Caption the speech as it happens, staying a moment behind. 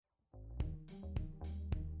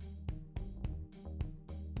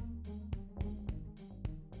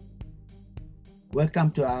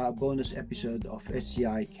Welcome to our bonus episode of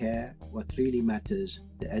SCI Care, What Really Matters,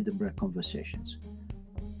 the Edinburgh Conversations.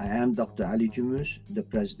 I am Dr. Ali Jumus, the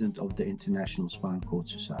President of the International Spinal Cord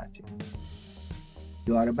Society.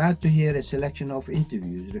 You are about to hear a selection of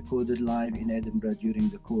interviews recorded live in Edinburgh during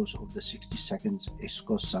the course of the 60 Seconds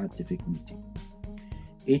ISCOS Scientific Meeting.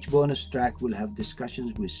 Each bonus track will have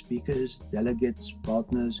discussions with speakers, delegates,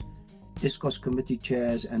 partners, ISCOS committee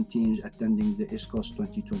chairs and teams attending the ISCOS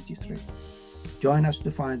 2023. Join us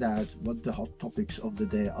to find out what the hot topics of the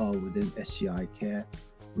day are within SCI Care.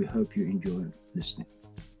 We hope you enjoy listening.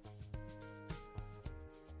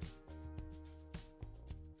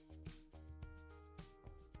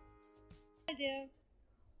 Hi there,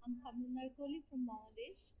 I'm Kamrunar Kohli from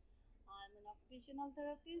Bangladesh. I'm an occupational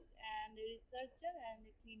therapist and a researcher and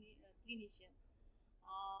a clinician.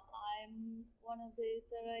 I'm one of the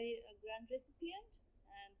SRI grant recipient,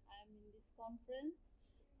 and I'm in this conference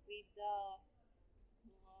with the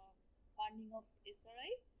funding of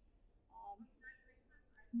SRI. Um,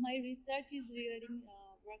 my research is regarding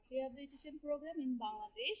work rehabilitation program in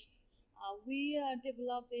Bangladesh. We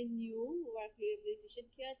develop a new work rehabilitation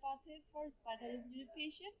care pathway for spinal injury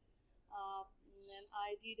patient. And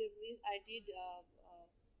I did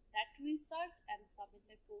that research and submit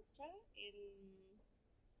a poster in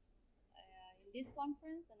this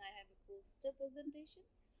conference, and I have a poster presentation.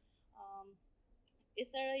 Um,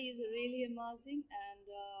 SRI is really amazing, and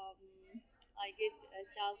I get a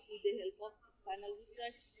chance with the help of Spinal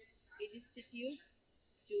Research Institute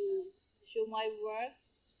to show my work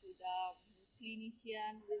to the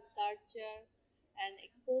clinician, researcher, and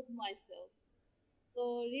expose myself.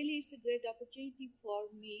 So really, it's a great opportunity for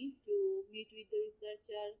me to meet with the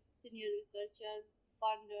researcher, senior researcher,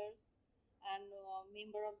 funders, and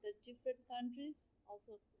member of the different countries,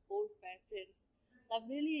 also old friends. So I'm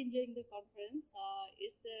really enjoying the conference.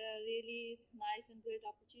 It's a really nice and great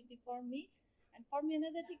opportunity for me. And for me,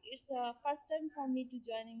 another thing, it's the first time for me to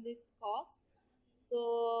joining this course.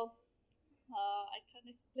 So I can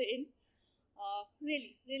explain. I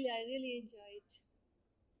really enjoy it.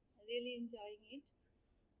 Really enjoying it.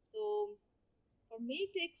 So for me,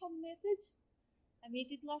 take home message. I meet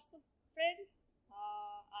with lots of friends.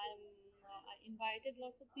 I invited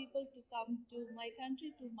lots of people to come to my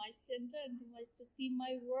country, to my center, and to see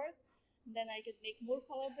my work. And then I can make more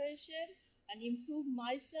collaboration and improve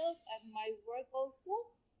myself and my work also.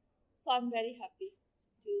 So I'm very happy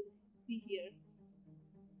to be here.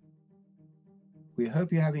 We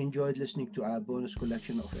hope you have enjoyed listening to our bonus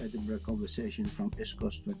collection of Edinburgh Conversations from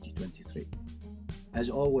ISCOS 2023. As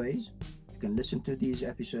always, you can listen to these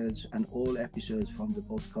episodes and all episodes from the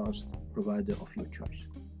podcast provider of your choice.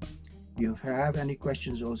 If you have any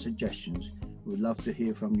questions or suggestions, we would love to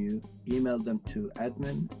hear from you. Email them to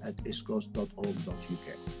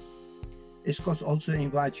admin@iscos.org.uk. ISCOS also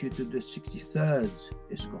invites you to the 63rd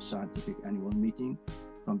ISCOS Scientific Annual Meeting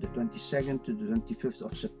from the 22nd to the 25th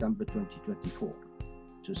of September 2024.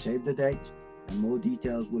 So save the date, and more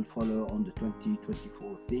details will follow on the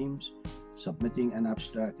 2024 themes, submitting an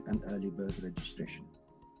abstract and early bird registration.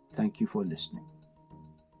 Thank you for listening.